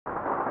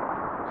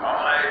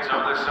Comrades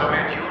of the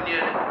Soviet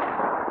Union,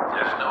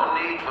 there's no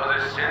need for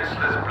this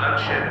senseless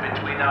bloodshed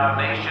between our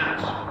nations.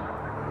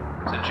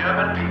 The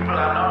German people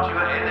are not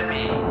your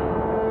enemy.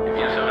 If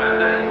you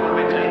surrender, you will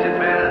be treated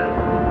well.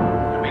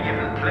 You'll be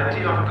given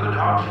plenty of good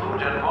hot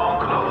food and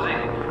warm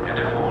clothing, and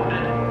if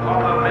wounded,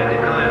 proper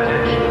medical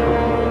attention.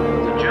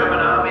 The German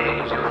army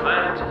is your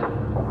friend.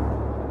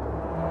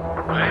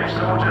 Brave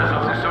soldiers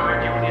of the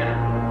Soviet Union,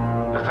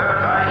 the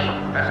Third Reich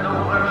has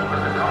no words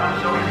with the common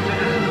Soviet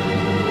citizen.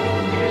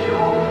 It is your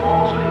own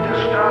false leader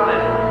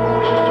Stalin who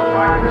wishes to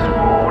fight this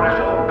war for his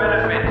own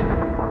benefit.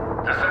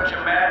 Does such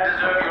a man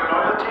deserve your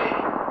loyalty?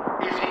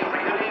 Is he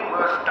really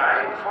worth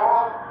dying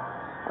for?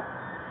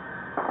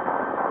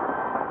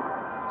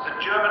 The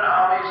German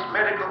Army's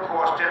medical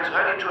corps stands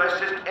ready to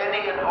assist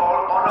any and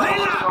all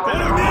honorable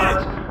Soviet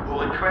comrades who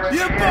request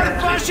You poor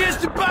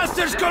fascist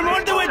bastards come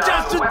all the way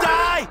just to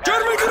die!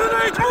 German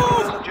grenade,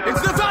 move!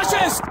 It's the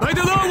fascists! By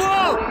the low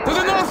wall! To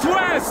the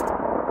northwest!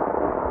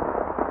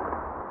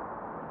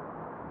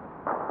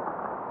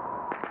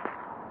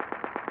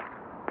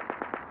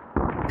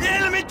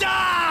 Enemy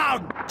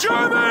down!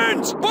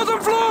 Germans! Bottom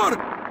floor!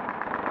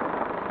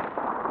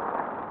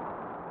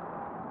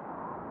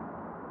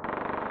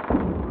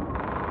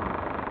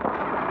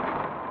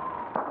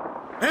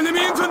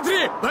 Enemy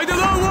infantry! By the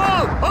low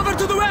wall! Over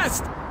to the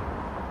west!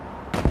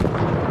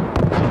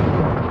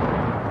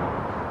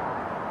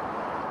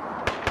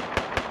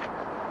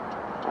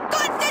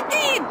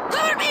 Konstantin!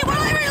 Cover me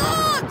while I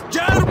reload!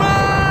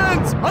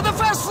 Germans! On the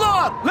first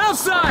floor! Left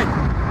side!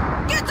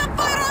 Get some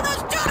fire on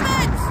those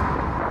Germans!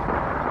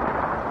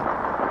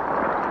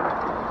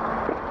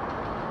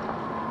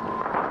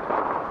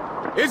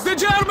 It's the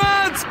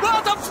Germans!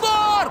 Bottom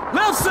floor!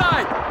 Left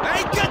side!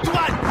 I got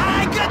one!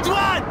 I got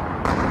one!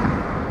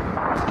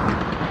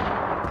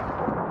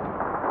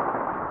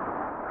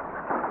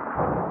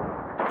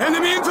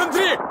 Enemy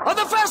infantry! On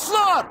the first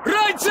floor!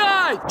 Right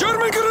side!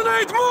 German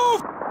grenade,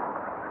 move!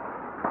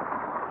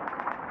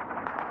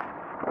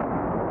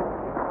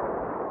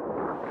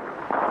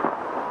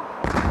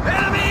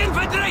 Enemy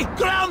infantry!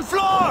 Ground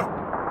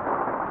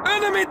floor!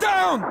 Enemy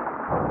down!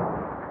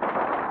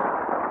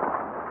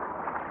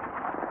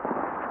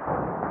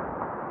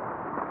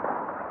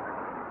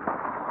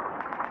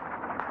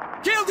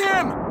 Killed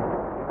him!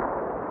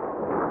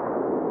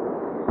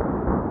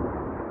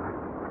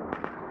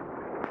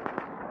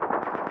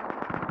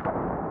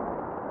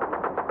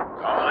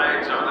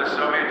 Comrades of the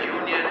Soviet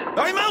Union,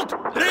 I'm out!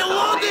 there's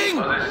no need Reloading!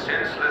 for this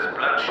senseless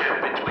bloodshed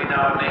between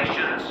our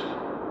nations.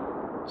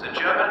 The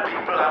German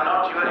people are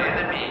not your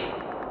enemy.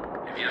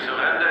 If you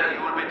surrender, you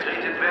will be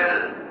treated well.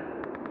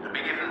 You'll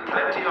be given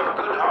plenty of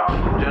good hot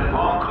food and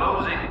warm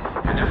clothing,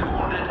 and if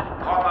wounded,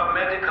 proper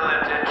medical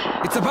attention.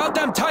 It's about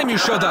damn time you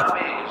showed up!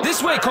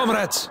 This way,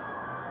 comrades!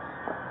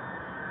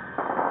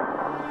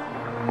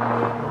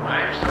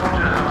 Brave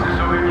soldiers of the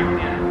Soviet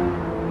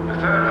Union, the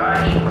Third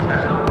Reich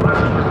has no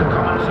words with the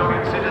common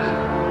Soviet citizen.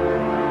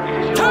 It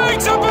is your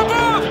Tanks up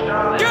above!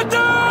 Stalin Get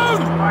down!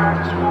 to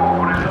fight this war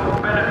for his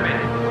own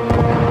benefit.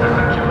 Does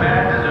such a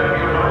man deserve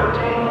your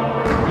loyalty?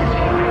 Is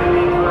he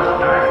really worth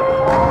dying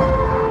for?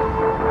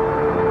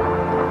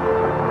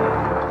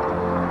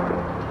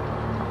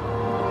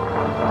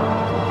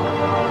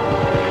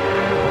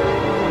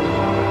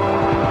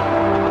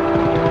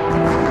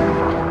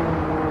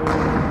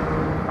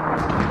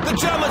 The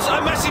Germans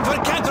are massing for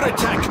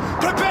counterattack!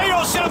 Prepare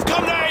yourself,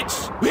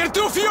 comrades! We're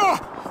too few!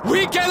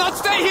 We cannot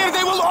stay here!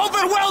 They will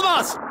overwhelm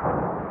us!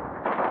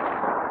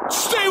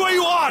 Stay where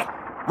you are!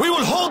 We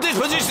will hold this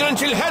position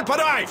until help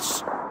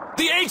arrives!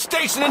 The aid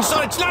station in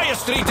Sorochnaya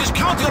Street is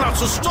counting on us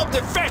to stop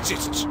the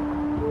fascists!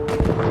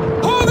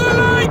 Hold the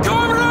line,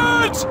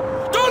 comrades!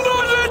 Do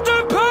not let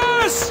them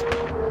pass!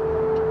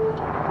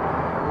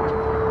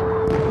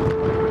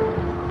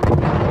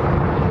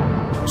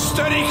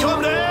 Steady,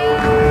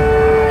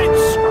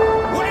 comrades!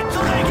 Wait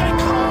till they get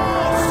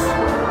close!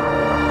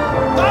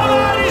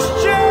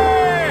 Товарищи!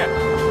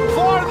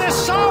 For the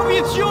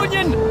Soviet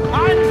Union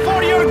and for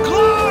your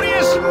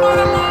glorious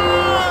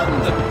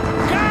motherland!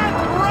 Get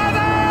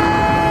ready!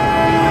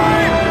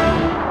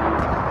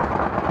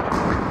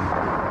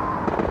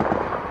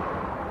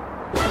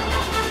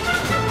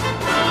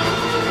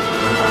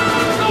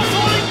 No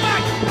falling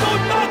back! Do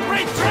not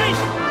retreat!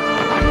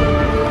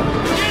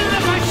 Kill the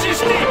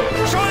fascisti!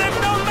 Show them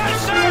no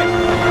mercy!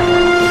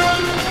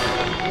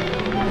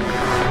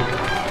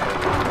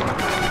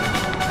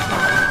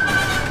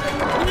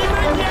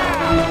 Vнимание!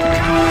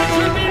 Cowards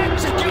will be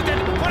executed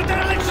for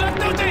dereliction of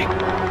duty!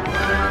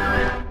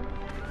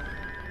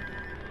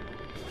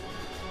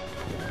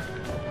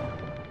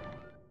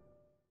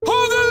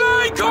 Hold the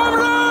line,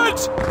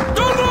 comrades!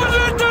 Do not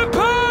let them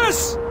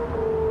pass!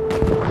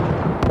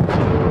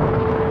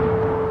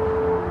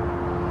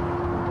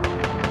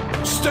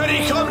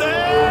 Steady,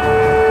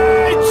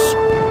 comrades!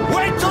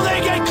 Wait till they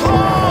get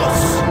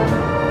close!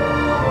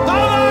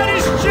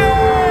 Товарищи!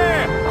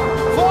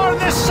 For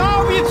the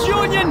Soviet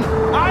Union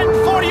and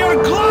for your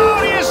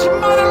glorious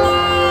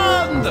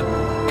motherland!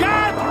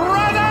 Get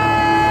ready!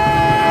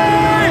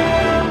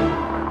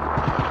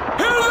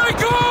 Here they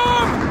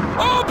come!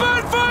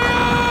 Open fire!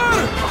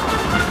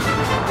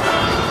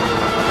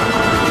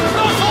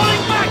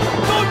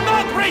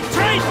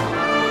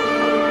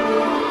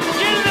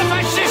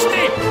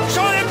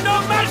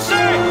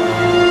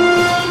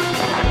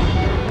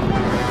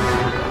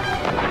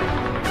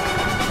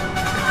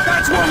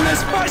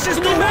 This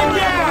fascist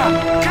Romania!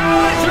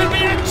 Cowards will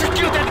be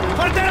executed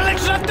for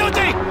dereliction of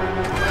duty!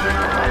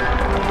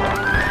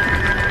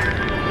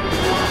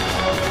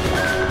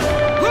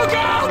 Look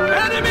out!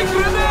 Enemy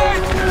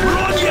grenade!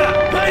 Rodia!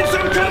 Find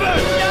some cover!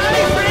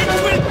 My friends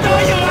will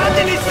die your hand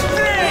in his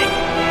spray!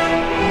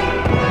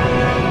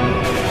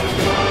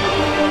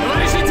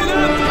 Товарищ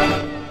лейтенант!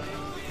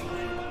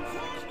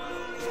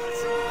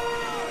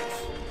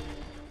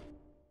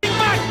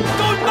 Back!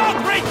 Do not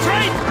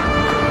retreat!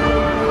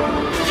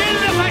 Kill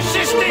the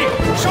fascisti!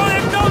 Show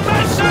them no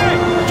mercy!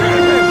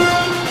 Kill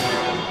him!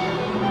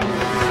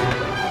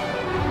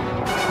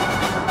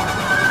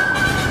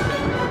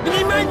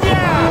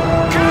 Внимание!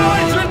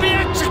 Cowards will be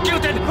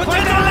executed for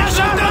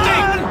dereliction of duty!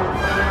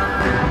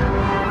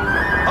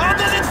 How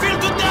does it feel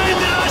to die in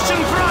the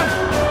Russian front?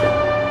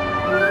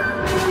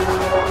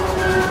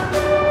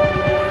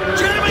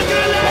 German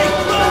grenade!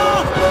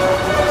 Move!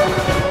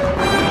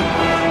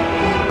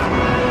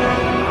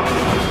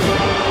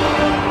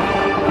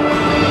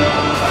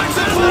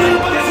 Answer fire,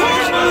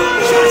 motherfuckers!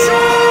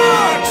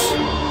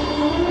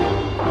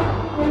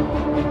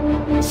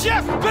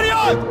 Chef,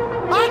 вперед!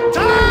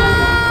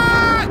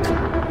 Attack!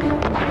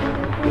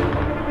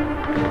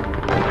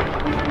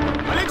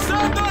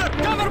 Alexander,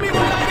 cover me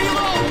while I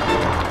reload!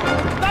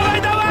 Давай,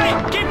 давай!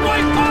 Keep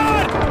going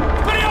forward!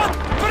 Вперед!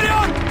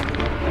 Вперед!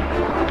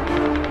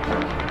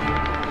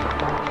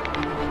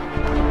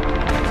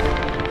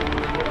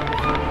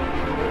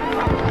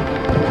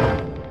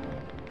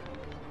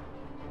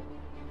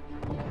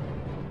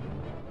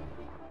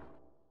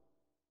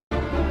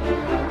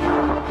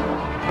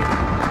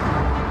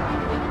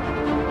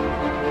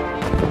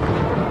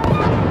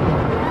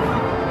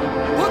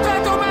 Вот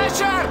это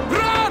measure!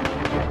 Run!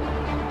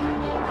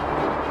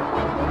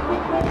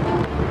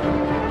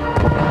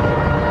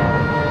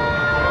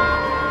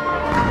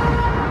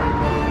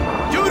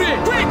 Yuri,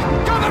 quick!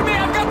 Cover me!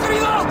 I've got to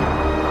reload!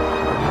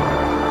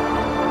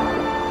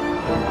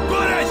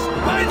 Boris,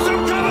 find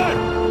some cover!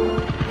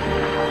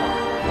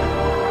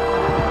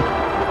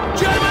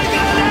 German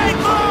grenade,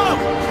 move!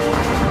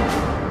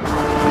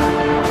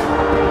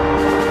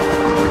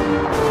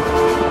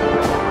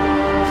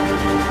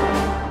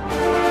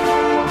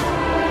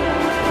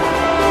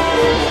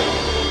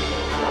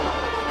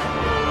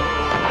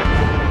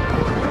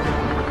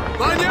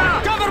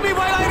 Vanya, cover me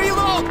while I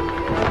reload!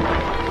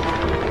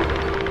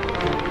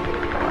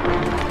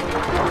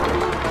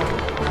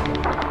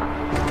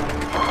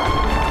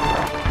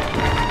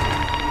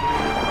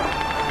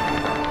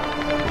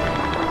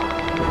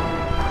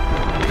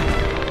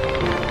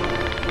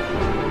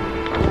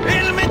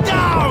 Helmet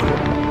down!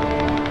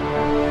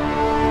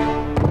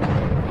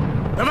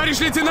 Товарищ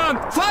лейтенант,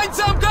 find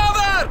some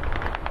cover!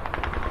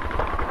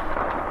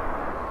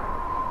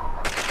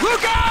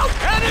 Look out!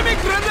 Enemy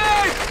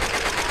grenade!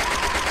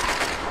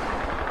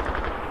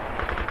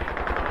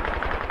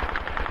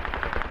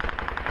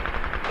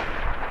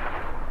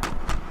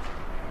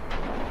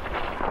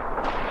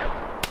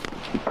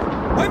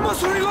 I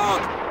must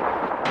reload!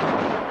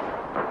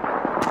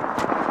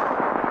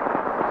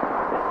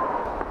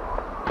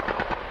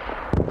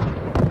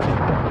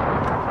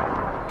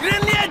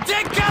 Grenade,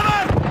 take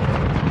cover!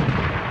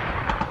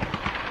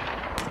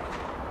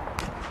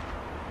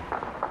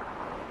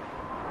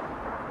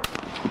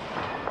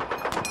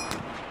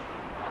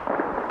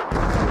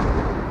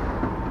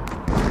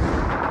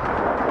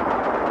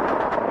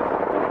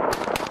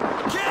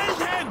 Kill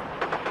him!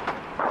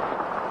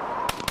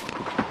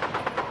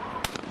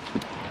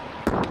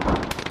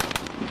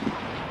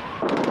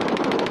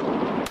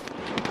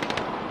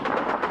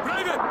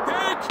 Private,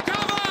 take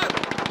cover!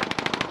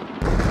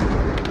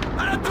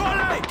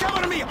 Anatoly,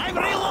 cover me! I'm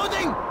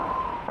reloading!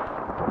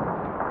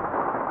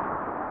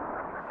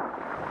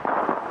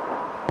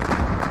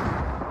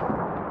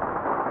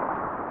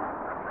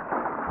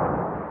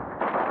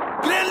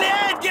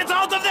 Grenade! Get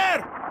out of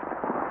there!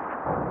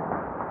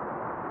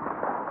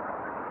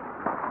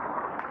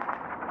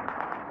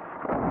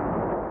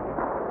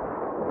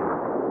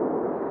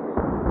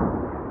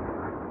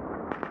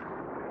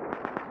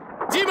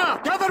 Дима,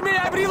 cover me!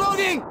 I'm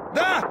reloading!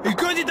 Да, и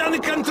got it under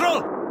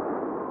control!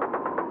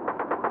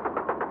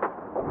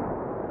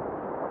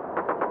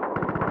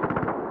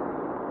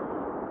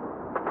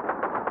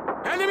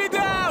 Enemy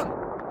down!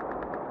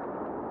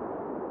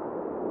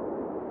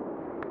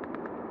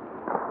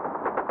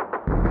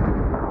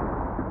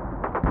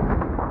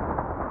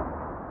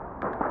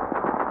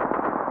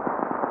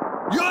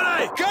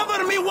 Yuri,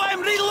 cover me while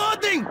I'm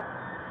reloading!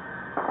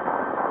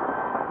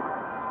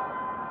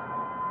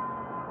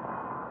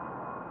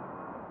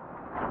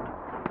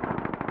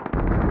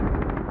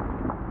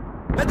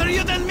 Better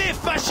you than me,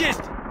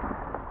 fascist!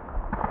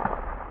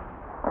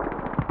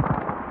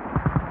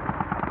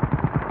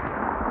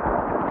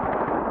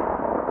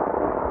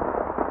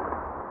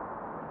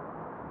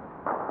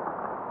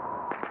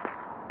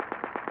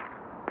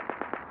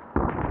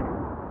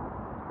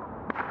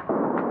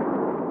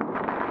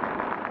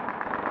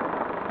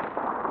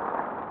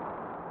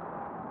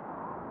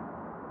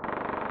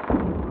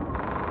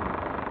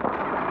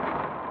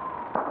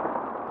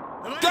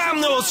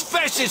 Damn those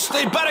fascists!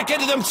 They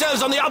barricaded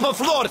themselves on the upper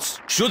floors!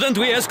 Shouldn't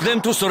we ask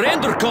them to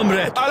surrender,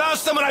 comrade? I'll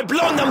ask them when I've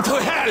blown them to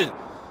hell!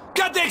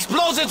 Get the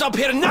explosives up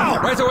here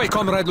now! Right away,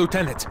 Comrade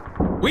Lieutenant.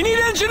 We need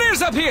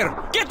engineers up here!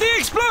 Get the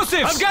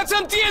explosives! I've got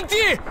some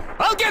TNT!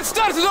 I'll get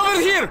started over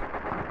here!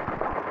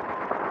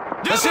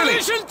 Vasily,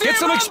 get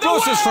some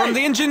explosives from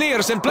the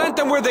engineers and plant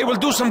them where they will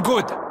do some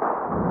good.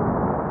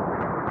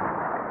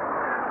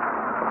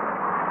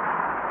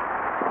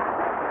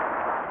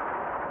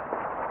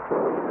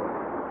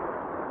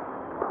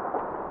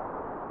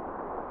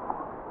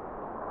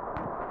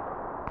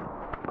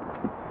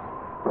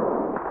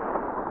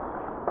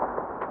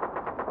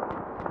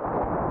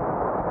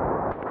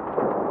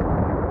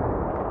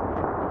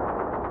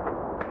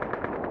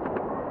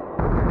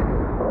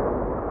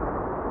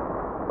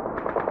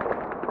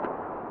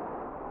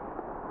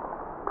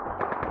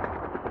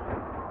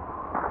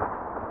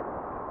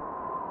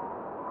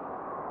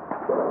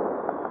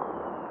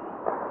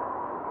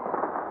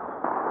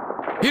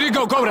 Here you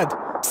go, comrade!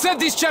 Set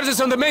these charges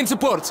on the main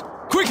supports!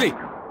 Quickly!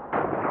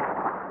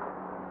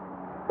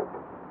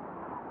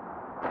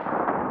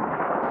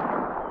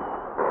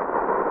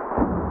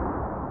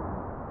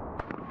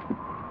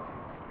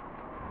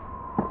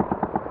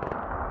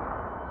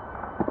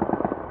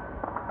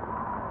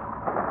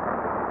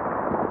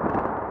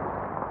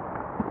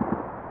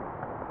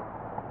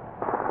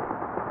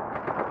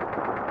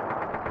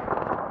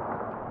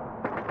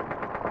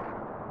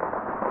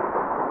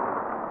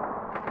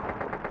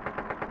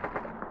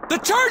 The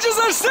charges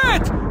are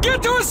set!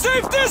 Get to a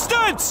safe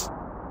distance!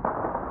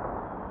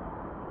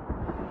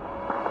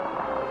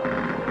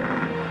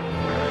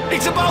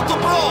 It's about to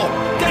blow!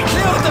 They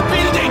cleared the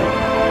building!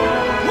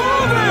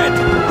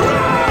 Move it!